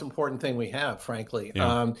it's of the it? most important thing we have, frankly.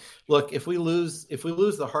 Yeah. Look, if we lose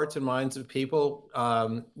the hearts and minds of people,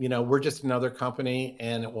 we're just another company,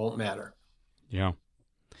 and it won't matter. Yeah.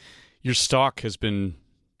 Your stock has been,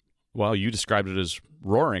 well, you described it as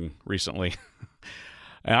roaring recently.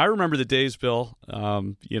 And I remember the days, Bill,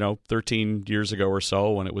 13 years ago or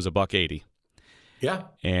so when it was $1.80. Yeah.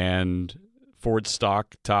 And Ford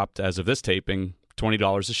stock topped, as of this taping,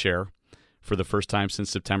 $20 a share for the first time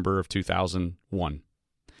since September of 2001.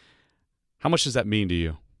 How much does that mean to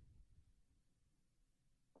you?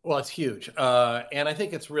 Well, it's huge. And I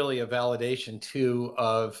think it's really a validation, too,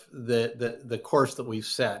 of the course that we've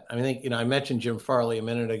set. I mean, I mentioned Jim Farley a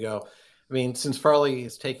minute ago. I mean, since Farley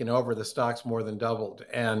has taken over, the stock's more than doubled,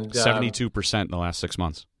 and 72% in the last 6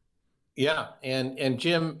 months. Yeah, and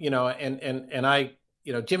Jim, and I,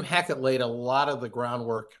 Jim Hackett laid a lot of the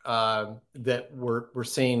groundwork that we're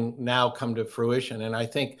seeing now come to fruition, and I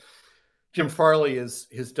think Jim Farley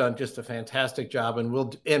has done just a fantastic job, and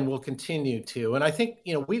will continue to. And I think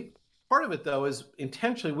part of it though is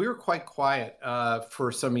intentionally we were quite quiet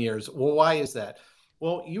for some years. Well, why is that?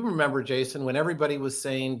 Well, you remember, Jason, when everybody was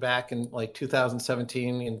saying back in like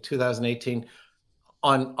 2017 and 2018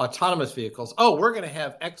 on autonomous vehicles, oh, we're going to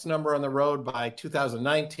have X number on the road by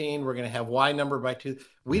 2019. We're going to have Y number by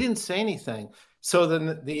we didn't say anything. So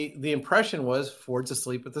then the impression was Ford's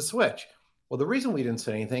asleep at the switch. Well, the reason we didn't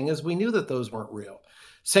say anything is we knew that those weren't real.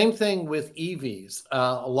 Same thing with EVs.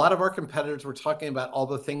 A lot of our competitors were talking about all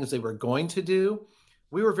the things they were going to do.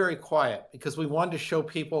 We were very quiet because we wanted to show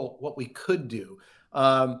people what we could do.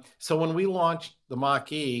 So when we launched the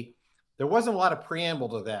Mach-E, there wasn't a lot of preamble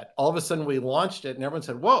to that. All of a sudden we launched it and everyone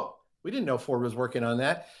said, whoa, we didn't know Ford was working on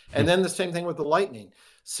that. And then the same thing with the Lightning.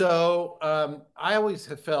 So I always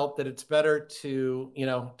have felt that it's better to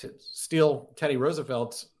steal Teddy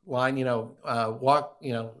Roosevelt's line, walk,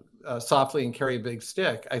 softly and carry a big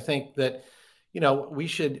stick. I think that, we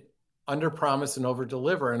should underpromise and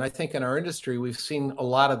overdeliver. And I think in our industry, we've seen a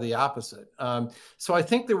lot of the opposite. So I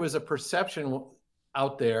think there was a perception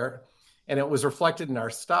out there, and it was reflected in our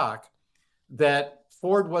stock, that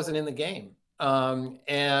Ford wasn't in the game.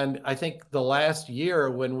 And I think the last year,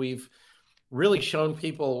 when we've really shown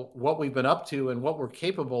people what we've been up to and what we're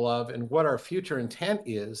capable of and what our future intent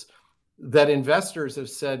is, that investors have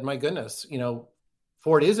said, my goodness,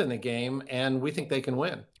 Ford is in the game and we think they can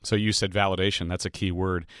win. So you said validation. That's a key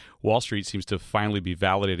word. Wall Street seems to finally be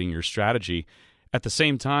validating your strategy. At the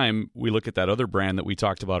same time, we look at that other brand that we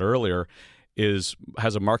talked about earlier,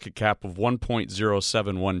 has a market cap of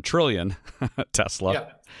 1.071 trillion, Tesla. Yeah.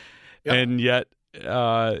 Yeah. And yet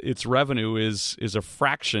its revenue is a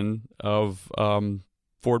fraction of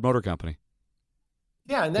Ford Motor Company.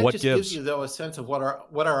 Yeah, and that What just gives? gives you though a sense of what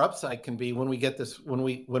our upside can be when we get this when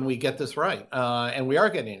we get this right, and we are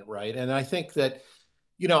getting it right. And I think that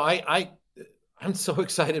I'm so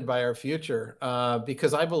excited by our future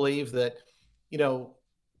because I believe that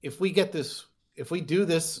if we do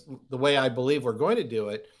this the way I believe we're going to do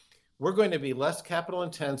it, we're going to be less capital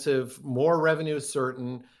intensive, more revenue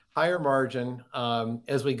certain, higher margin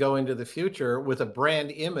as we go into the future with a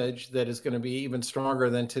brand image that is going to be even stronger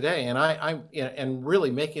than today. And I'm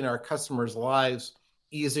really making our customers' lives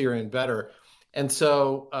easier and better. And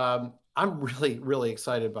so I'm really, really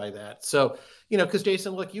excited by that. So, because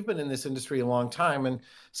Jason, look, you've been in this industry a long time, and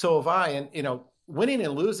so have I. And, winning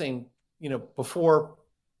and losing, before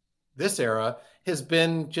this era has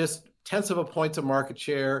been just tenths of a points of market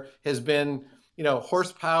share, has been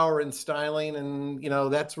horsepower and styling, and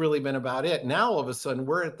that's really been about it. Now all of a sudden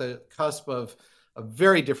we're at the cusp of a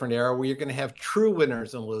very different era where you're going to have true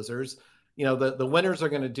winners and losers. The winners are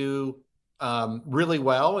going to do really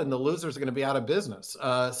well, and the losers are going to be out of business.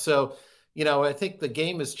 So I think the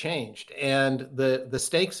game has changed and the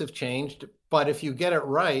stakes have changed. But if you get it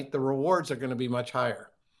right, the rewards are going to be much higher.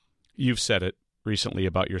 You've said it recently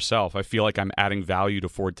about yourself. I feel like I'm adding value to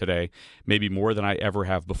Ford today, maybe more than I ever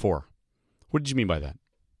have before. What did you mean by that?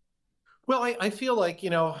 Well, I feel like,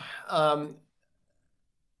 I'm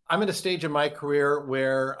at a stage in my career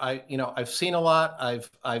where I've seen a lot.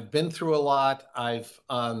 I've been through a lot. I've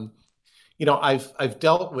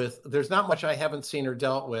dealt with, there's not much I haven't seen or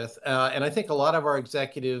dealt with. And I think a lot of our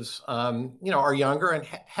executives, are younger and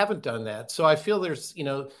haven't done that. So I feel there's,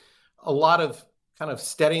 a lot of kind of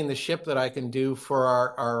steadying the ship that I can do for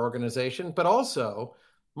our organization. But also,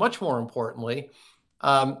 much more importantly,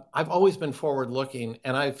 I've always been forward looking,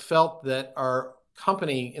 and I've felt that our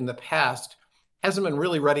company in the past hasn't been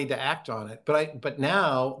really ready to act on it, but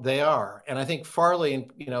now they are. And I think Farley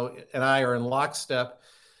and I are in lockstep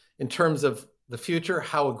in terms of the future,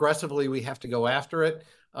 how aggressively we have to go after it,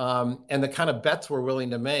 and the kind of bets we're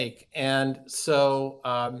willing to make. And so,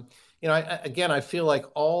 I feel like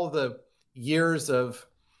all the years of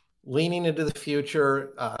leaning into the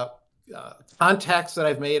future, contacts that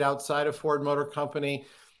I've made outside of Ford Motor Company,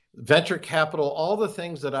 venture capital, all the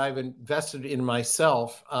things that I've invested in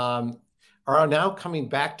myself are now coming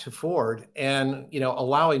back to Ford and,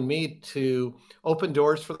 allowing me to open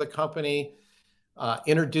doors for the company,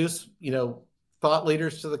 introduce, thought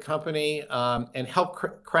leaders to the company, and help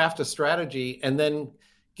craft a strategy, and then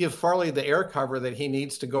give Farley the air cover that he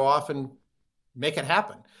needs to go off and make it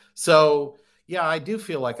happen. So, yeah, I do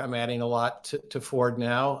feel like I'm adding a lot to Ford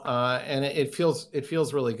now, and it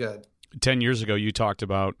feels really good. 10 years ago, you talked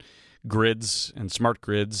about grids and smart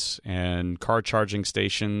grids and car charging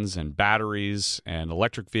stations and batteries and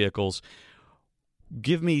electric vehicles.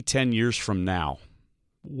 Give me 10 years from now.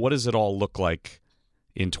 What does it all look like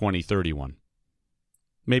in 2031?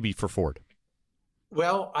 Maybe for Ford.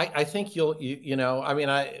 Well, I think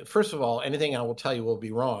first of all, anything I will tell you will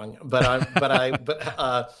be wrong, but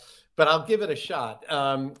I'll give it a shot.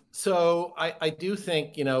 So I do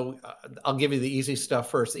think, I'll give you the easy stuff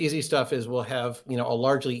first. The easy stuff is we'll have, a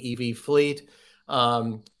largely EV fleet,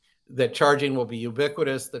 that charging will be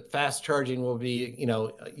ubiquitous, that fast charging will be,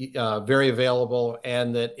 very available,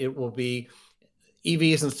 and that it will be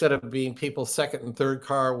EVs, instead of being people's second and third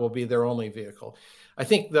car, will be their only vehicle. I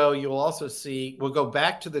think, though, you will also see, we'll go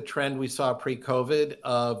back to the trend we saw pre-COVID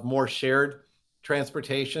of more shared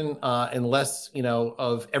transportation, and less,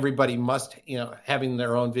 of everybody having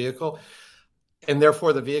their own vehicle. And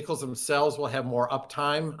therefore, the vehicles themselves will have more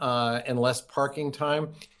uptime and less parking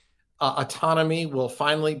time. Autonomy will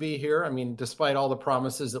finally be here. I mean, despite all the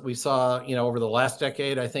promises that we saw, over the last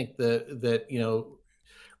decade, I think that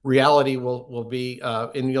reality will be,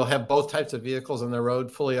 and you'll have both types of vehicles on the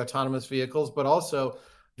road, fully autonomous vehicles, but also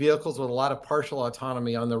vehicles with a lot of partial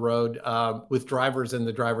autonomy on the road, with drivers in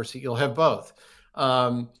the driver's seat. You'll have both.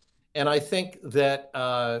 And I think that,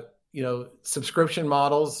 subscription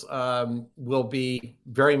models will be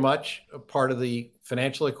very much a part of the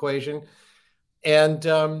financial equation. And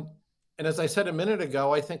as I said a minute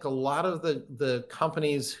ago, I think a lot of the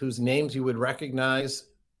companies whose names you would recognize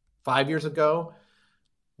 5 years ago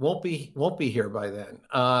won't be here by then.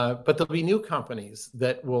 But there'll be new companies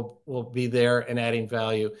that will be there and adding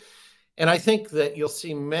value. And I think that you'll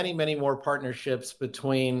see many, many more partnerships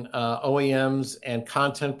between OEMs and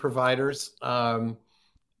content providers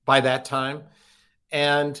by that time,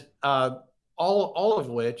 and all of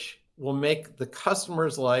which will make the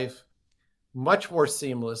customer's life much more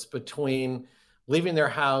seamless between leaving their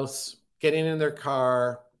house, getting in their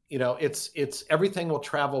car. It's everything will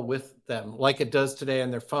travel with them like it does today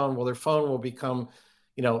on their phone. Well, their phone will become,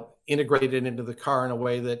 integrated into the car in a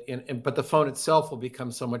way that, but the phone itself will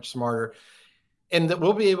become so much smarter, and that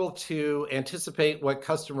we'll be able to anticipate what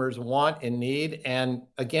customers want and need. And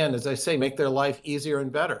again, as I say, make their life easier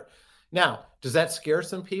and better. Now, does that scare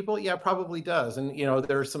some people? Yeah, it probably does. And,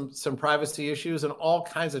 there are some privacy issues and all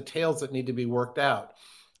kinds of tails that need to be worked out.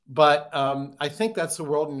 But I think that's the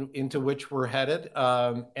world into which we're headed.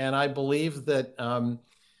 And I believe that,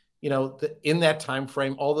 in that time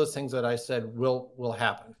frame, all those things that I said will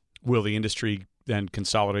happen. Will the industry then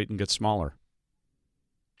consolidate and get smaller?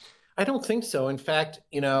 I don't think so. In fact,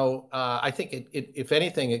 I think it if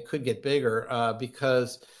anything, it could get bigger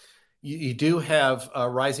because you do have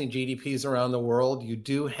rising GDPs around the world. You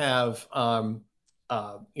do have,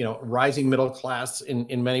 rising middle class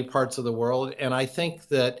in many parts of the world. And I think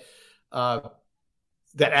that that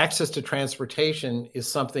access to transportation is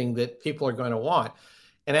something that people are going to want.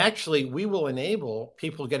 And actually, we will enable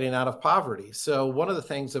people getting out of poverty. So one of the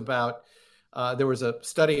things about, there was a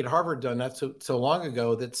study at Harvard done not so long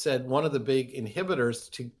ago that said one of the big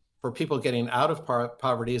inhibitors for people getting out of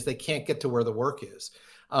poverty is they can't get to where the work is.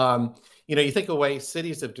 You think of the way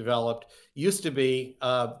cities have developed. Used to be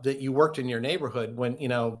that you worked in your neighborhood when,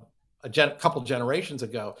 a couple generations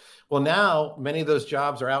ago. Well, now many of those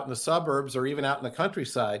jobs are out in the suburbs or even out in the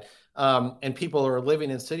countryside. And people are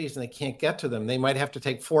living in cities and they can't get to them. They might have to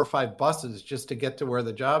take 4 or 5 buses just to get to where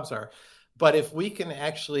the jobs are. But if we can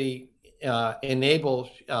actually enable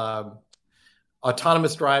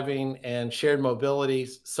autonomous driving and shared mobility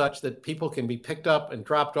such that people can be picked up and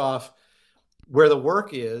dropped off where the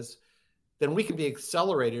work is, then we can be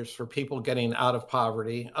accelerators for people getting out of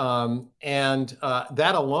poverty. And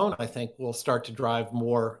that alone, I think, will start to drive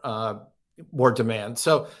more demand.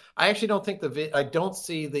 So I actually don't think I don't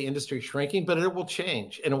see the industry shrinking, but it will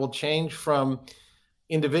change. And it will change from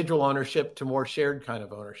individual ownership to more shared kind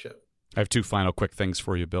of ownership. I have two final quick things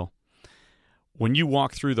for you, Bill. When you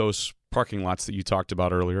walk through those parking lots that you talked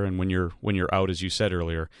about earlier, and when you're out, as you said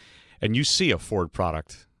earlier, and you see a Ford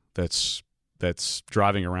product that's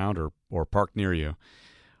driving around or parked near you,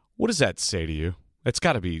 what does that say to you? It's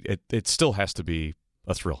got to be, it still has to be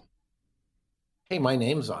a thrill. Hey, my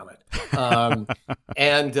name's on it.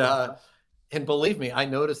 And believe me, I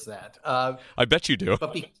noticed that. I bet you do.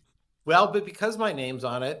 But because my name's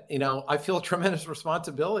on it, I feel tremendous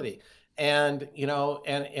responsibility. And,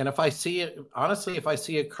 and if I see it, honestly, if I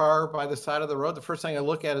see a car by the side of the road, the first thing I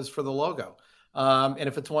look at is for the logo. And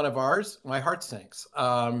if it's one of ours, my heart sinks.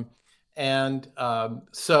 So,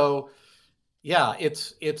 yeah,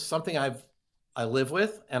 it's something I live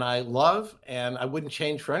with and I love, and I wouldn't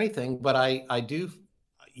change for anything. But I do,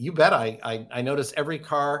 you bet, I notice every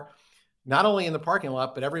car, not only in the parking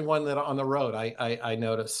lot, but every one that on the road. I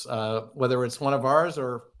notice whether it's one of ours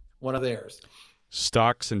or one of theirs.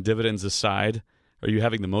 Stocks and dividends aside, are you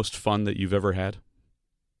having the most fun that you've ever had?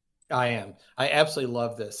 I am. I absolutely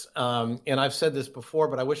love this. And I've said this before,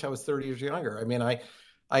 but I wish I was 30 years younger. I mean,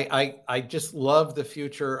 I just love the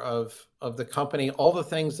future of the company, all the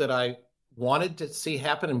things that I wanted to see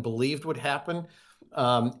happen and believed would happen,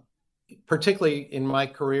 particularly in my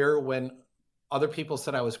career when other people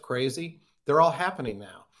said I was crazy. They're all happening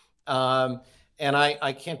now. And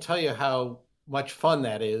I can't tell you how much fun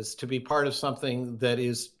that is to be part of something that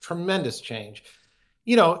is tremendous change.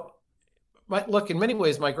 Look, in many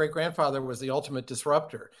ways, my great-grandfather was the ultimate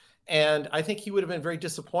disruptor. And I think he would have been very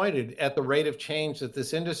disappointed at the rate of change that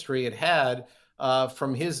this industry had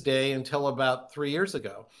from his day until about 3 years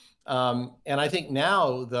ago. And I think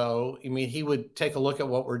now, though, he would take a look at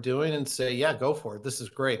what we're doing and say, yeah, go for it. This is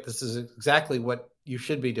great. This is exactly what you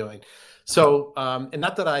should be doing. So, and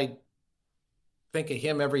not that I think of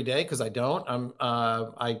him every day, because I don't.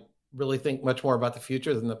 I really think much more about the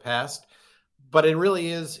future than the past. But it really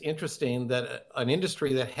is interesting that an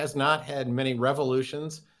industry that has not had many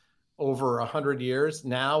revolutions over 100 years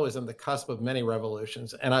now is on the cusp of many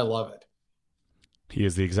revolutions, and I love it. He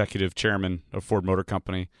is the executive chairman of Ford Motor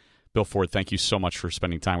Company. Bill Ford, thank you so much for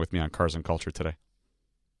spending time with me on Cars and Culture today.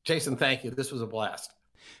 Jason, thank you. This was a blast.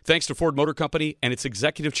 Thanks to Ford Motor Company and its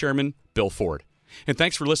executive chairman, Bill Ford. And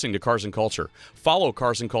thanks for listening to Cars and Culture. Follow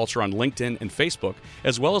Cars and Culture on LinkedIn and Facebook,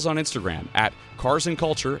 as well as on Instagram at Cars and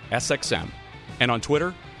Culture SXM, and on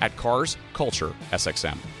Twitter at Cars Culture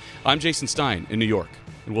SXM. I'm Jason Stein in New York,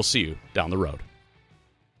 and we'll see you down the road.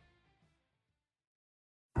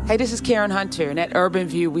 Hey, this is Karen Hunter, and at Urban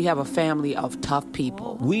View, we have a family of tough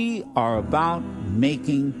people. We are about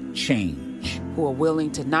making change. Who are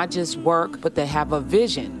willing to not just work, but they have a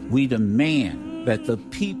vision. We demand that the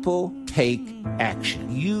people take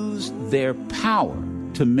action, use their power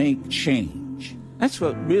to make change. That's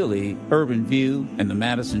what really Urban View and the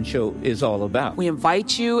Madison Show is all about. We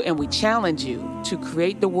invite you and we challenge you to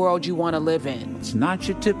create the world you want to live in. It's not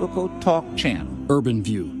your typical talk channel. Urban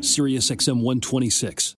View, Sirius XM 126.